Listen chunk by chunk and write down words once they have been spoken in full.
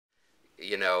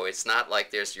You know, it's not like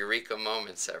there's eureka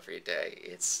moments every day.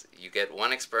 It's you get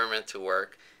one experiment to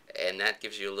work, and that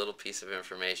gives you a little piece of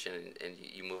information, and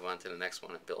you move on to the next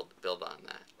one and build on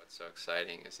that. What's so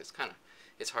exciting is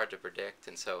it's hard to predict,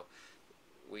 and so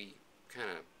we kind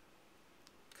of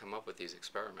come up with these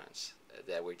experiments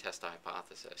that we test a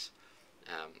hypothesis,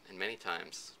 and many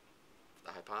times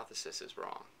the hypothesis is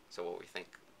wrong. So what we think,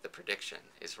 the prediction,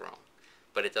 is wrong,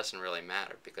 but it doesn't really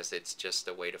matter because it's just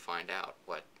a way to find out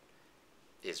what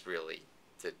is really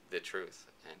the truth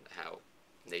and how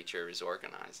nature is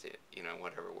organized, you know,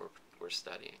 whatever we're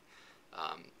studying.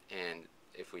 And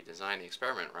if we design the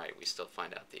experiment right, we still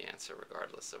find out the answer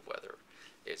regardless of whether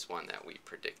it's one that we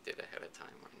predicted ahead of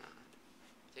time or not.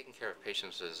 Taking care of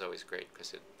patients is always great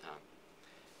because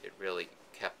it really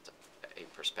kept a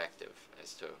perspective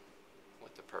as to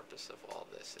what the purpose of all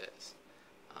this is.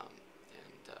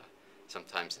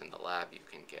 Sometimes in the lab you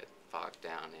can get bogged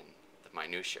down in the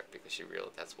minutiae because you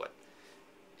realize that's what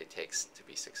it takes to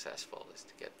be successful, is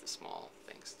to get the small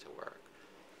things to work.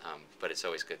 But it's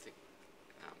always good to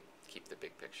keep the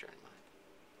big picture in mind.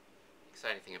 The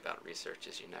exciting thing about research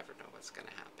is you never know what's going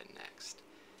to happen next.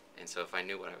 And so if I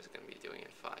knew what I was going to be doing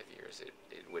in 5 years,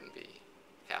 it wouldn't be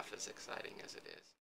half as exciting as it is.